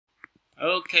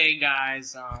Okay,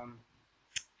 guys,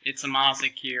 it's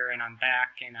Amazik here, and I'm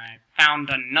back, and I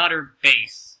found another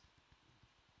base.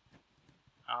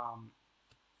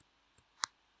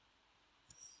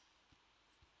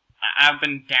 I've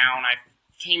been down. I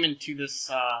came into this,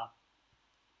 I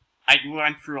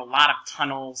went through a lot of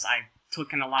tunnels. I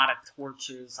took in a lot of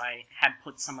torches. I had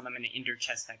put some of them in the ender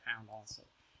chest I found also.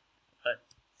 But,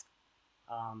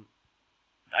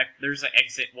 there's an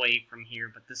exit way from here,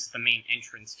 but this is the main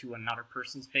entrance to another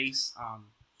person's base.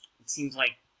 It seems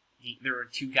like there were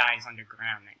two guys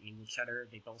underground that knew each other.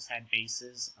 They both had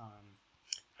bases.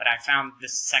 But I found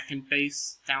this second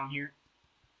base down here.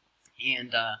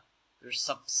 And, there's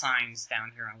some signs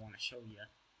down here I want to show you.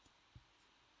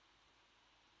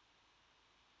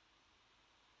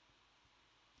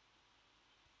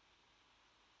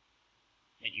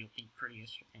 That you'll be pretty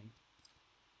interested in.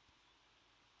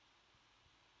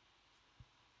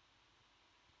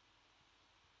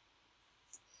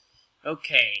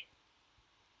 Okay.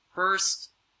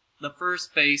 The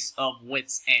first base of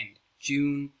Wits End,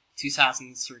 June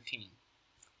 2013.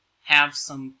 Have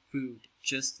some food.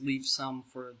 Just leave some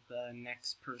for the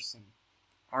next person.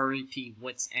 R.E.P.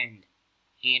 Wits End.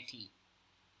 Auntie.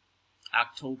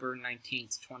 October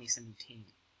 19th, 2017.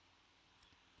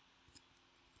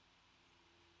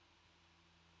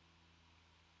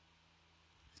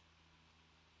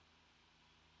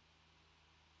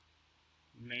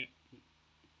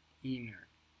 Mainer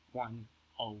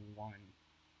 101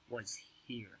 was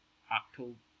here.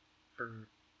 October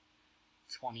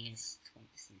 20th,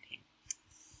 2017.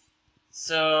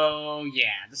 So,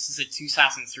 yeah, this is a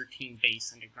 2013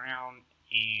 base underground,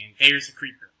 and there's a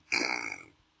creeper.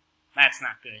 That's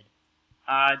not good.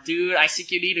 Dude, I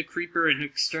think you need a creeper and an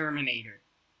exterminator.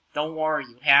 Don't worry,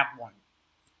 you have one.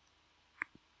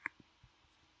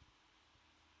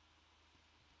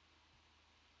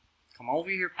 Come over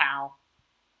here, pal.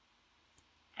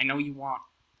 I know you want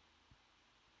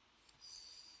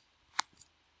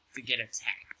to get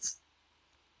attacked.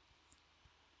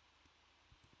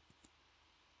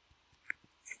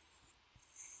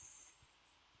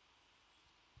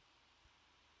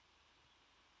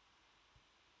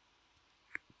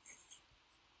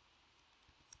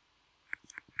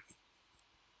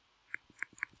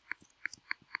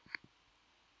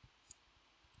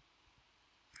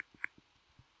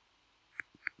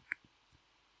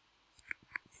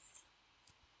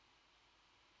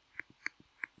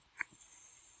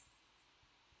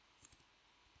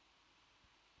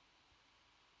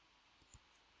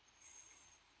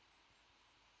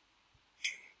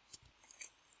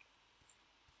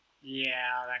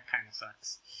 Yeah, that kind of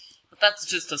sucks. But that's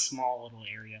just a small little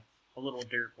area. A little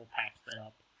dirt will patch that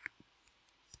up.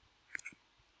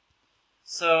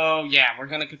 So, yeah, we're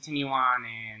gonna continue on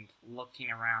and looking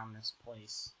around this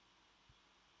place.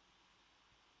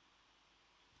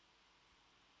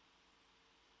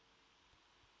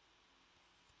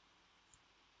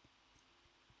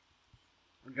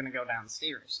 We're gonna go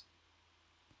downstairs.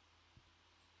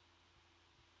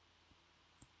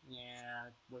 Yeah,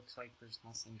 it looks like there's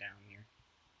nothing down here.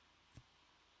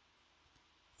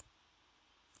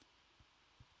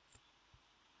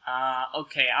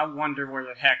 Okay, I wonder where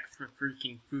the heck the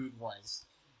freaking food was.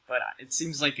 But it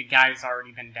seems like a guy's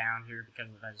already been down here because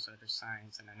of those other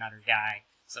signs and another guy.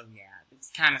 So yeah, it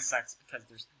kind of sucks because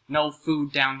there's no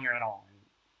food down here at all. And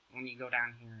when you go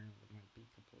down here, it might be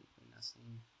completely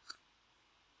nothing.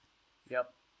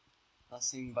 Yep,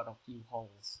 nothing but a few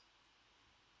holes.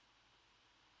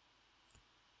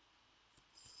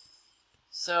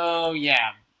 So,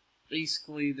 yeah,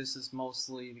 basically this is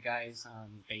mostly the guy's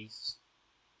base.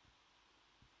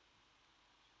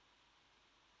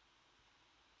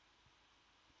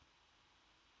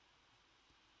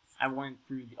 I went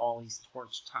through all these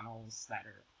torch tunnels that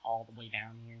are all the way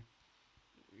down here.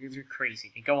 They're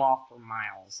crazy. They go off for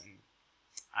miles, and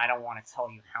I don't want to tell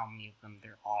you how many of them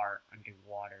there are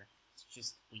underwater. It's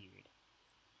just weird.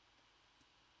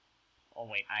 Oh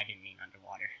wait, I didn't mean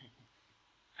underwater.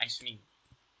 I just mean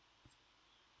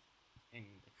in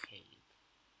the cave.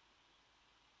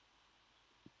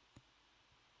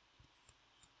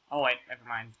 Oh wait, never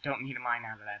mind. Don't need a mine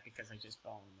out of that because I just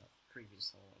fell in the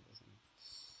previous hole I was in.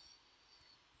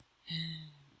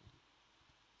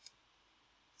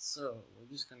 So,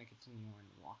 we're just gonna continue on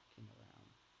walking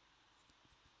around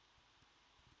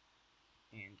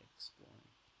and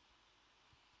exploring.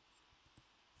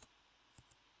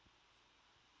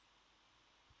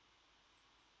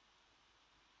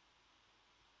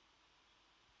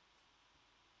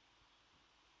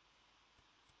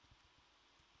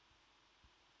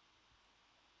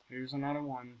 Here's another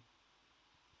one.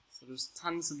 So there's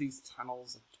tons of these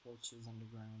tunnels of torches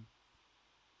underground.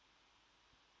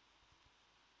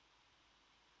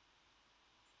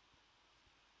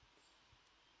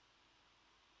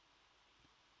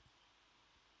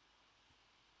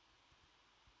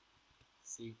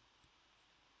 See?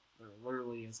 There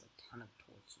literally is a ton of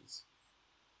torches.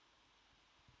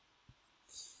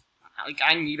 Like,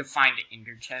 I need to find an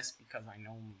ender chest because I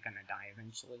know I'm gonna die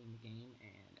eventually in the game,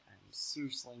 and I'm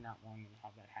seriously not wanting to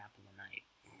have that happen tonight.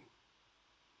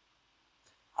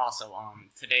 Also,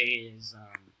 today is,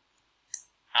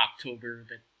 October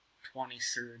the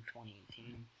 23rd,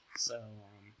 2018, so,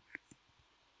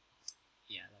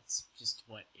 yeah, that's just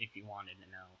what, if you wanted to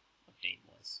know what date it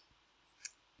was.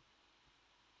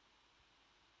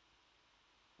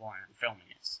 While I'm filming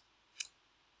this.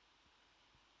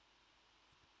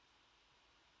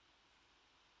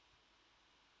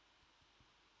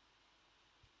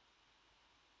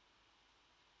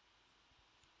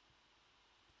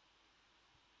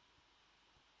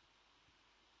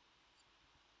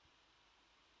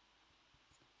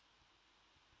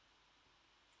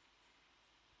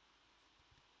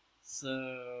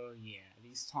 So, yeah,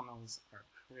 these tunnels are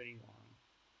pretty long.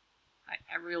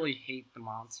 I really hate the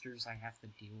monsters I have to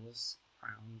deal with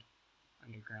around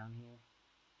underground here.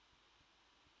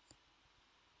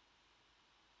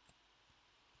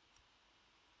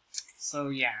 So,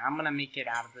 yeah, I'm gonna make it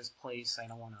out of this place. I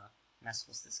don't want to mess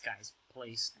with this guy's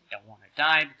place. I don't want to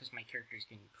die because my character's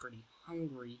getting pretty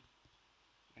hungry.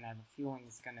 And I have a feeling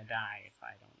it's gonna die if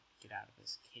I don't get out of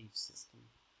this cave system.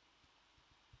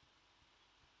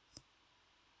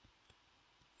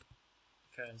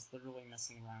 Because literally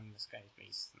messing around in this guy's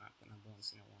base is not the number one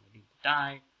thing I want to do to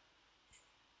die.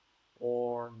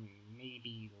 Or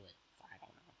maybe live. I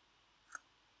don't know.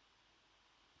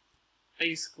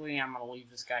 Basically, I'm going to leave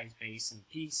this guy's base in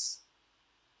peace.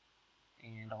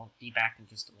 And I'll be back in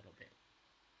just a little bit.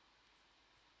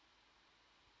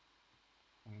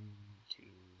 1, 2,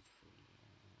 3,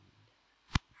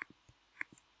 and...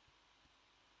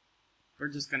 We're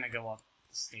just going to go up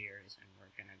the stairs, and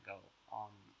we're going to go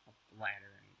up the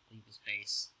ladder and leave his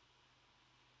base.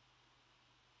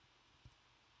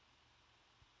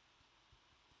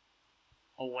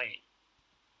 Oh, wait.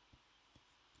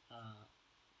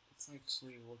 Let's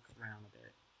actually look around a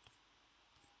bit.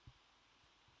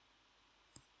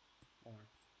 More.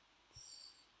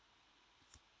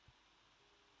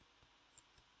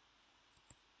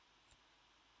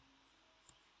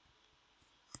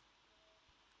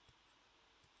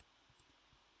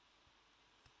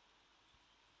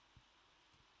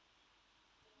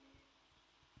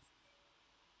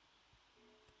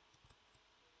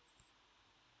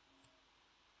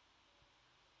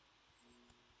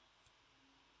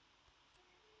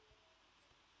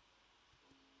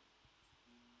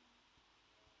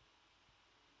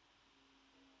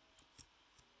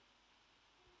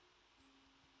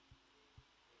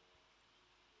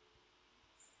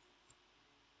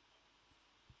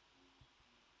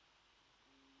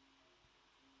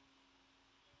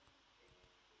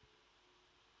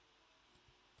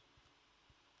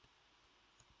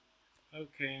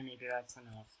 Okay, maybe that's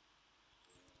enough.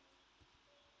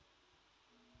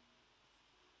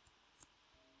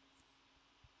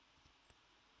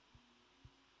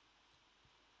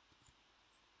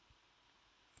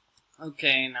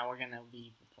 Okay, now we're gonna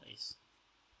leave the place.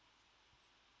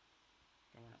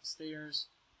 Going upstairs.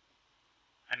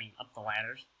 I mean, up the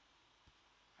ladders.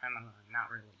 I'm gonna not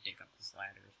really dig up these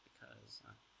ladders because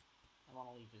I want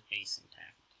to leave his base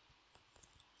intact.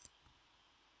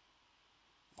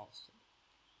 Most of it.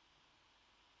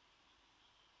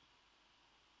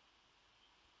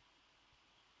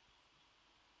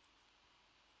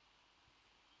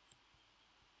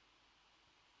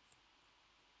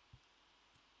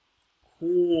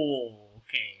 Cool.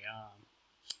 Okay,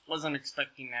 wasn't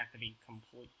expecting that to be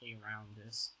completely around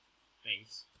this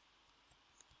base.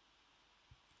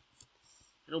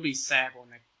 It'll be sad when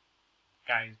the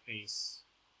guy's base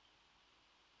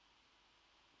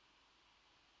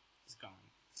is gone.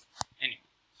 Anyway,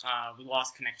 we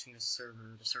lost connection to the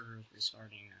server. The server is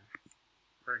restarting.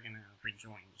 We're gonna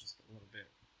rejoin in just a little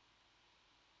bit.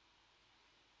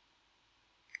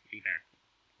 Be back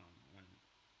when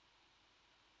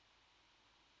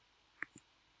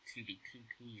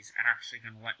TDPP is actually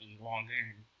gonna let me log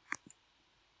in.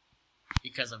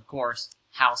 Because, of course,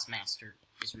 Housemaster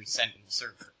is resetting the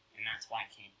server, and that's why I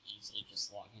can't easily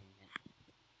just log in.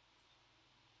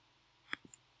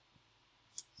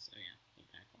 So, yeah, be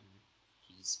back when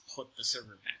he's put the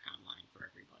server back online for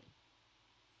everybody.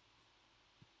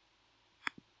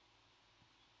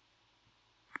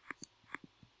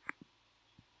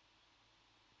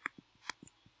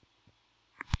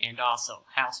 And also,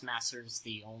 Housemaster is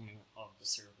the owner of the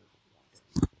server,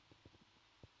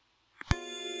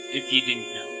 if you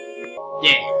didn't know.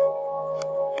 Yeah.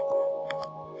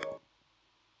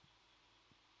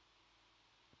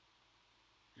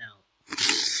 No.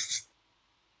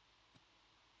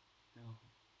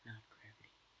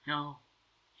 No.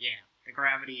 Yeah, the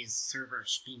Gravity's server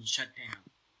is being shut down.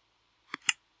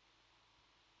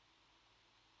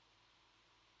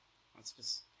 Let's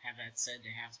just have that said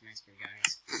to Housemaster,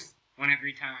 guys. One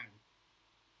every time.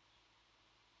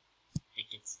 It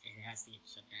has to get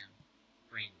shut down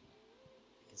randomly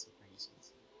because of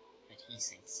reasons that he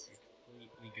thinks are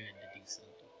completely good to do so.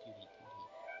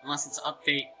 Unless it's an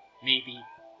update, maybe,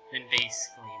 then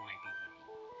basically it might be working.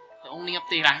 The only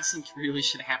update I think really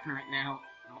should happen right now,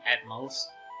 at most,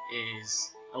 is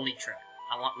Elytra.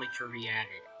 I want Elytra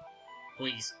re-added.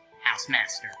 Please,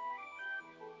 Housemaster.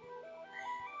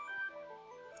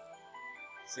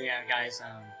 So yeah, guys,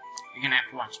 you're gonna have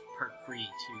to watch part 3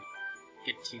 to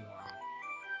get to,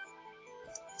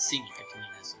 see me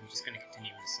continue this. I'm just gonna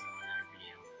continue this in another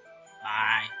video.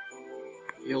 Bye.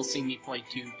 You'll see me play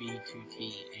 2B2T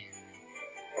in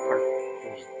part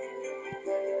 3.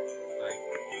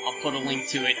 I'll put a link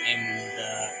to it in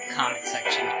the comment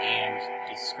section and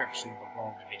description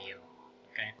below the video.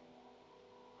 Okay?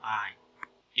 Bye.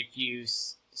 If you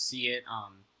see it,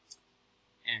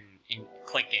 and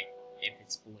click it if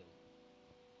it's blue.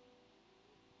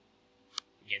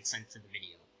 Get sent to the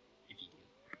video.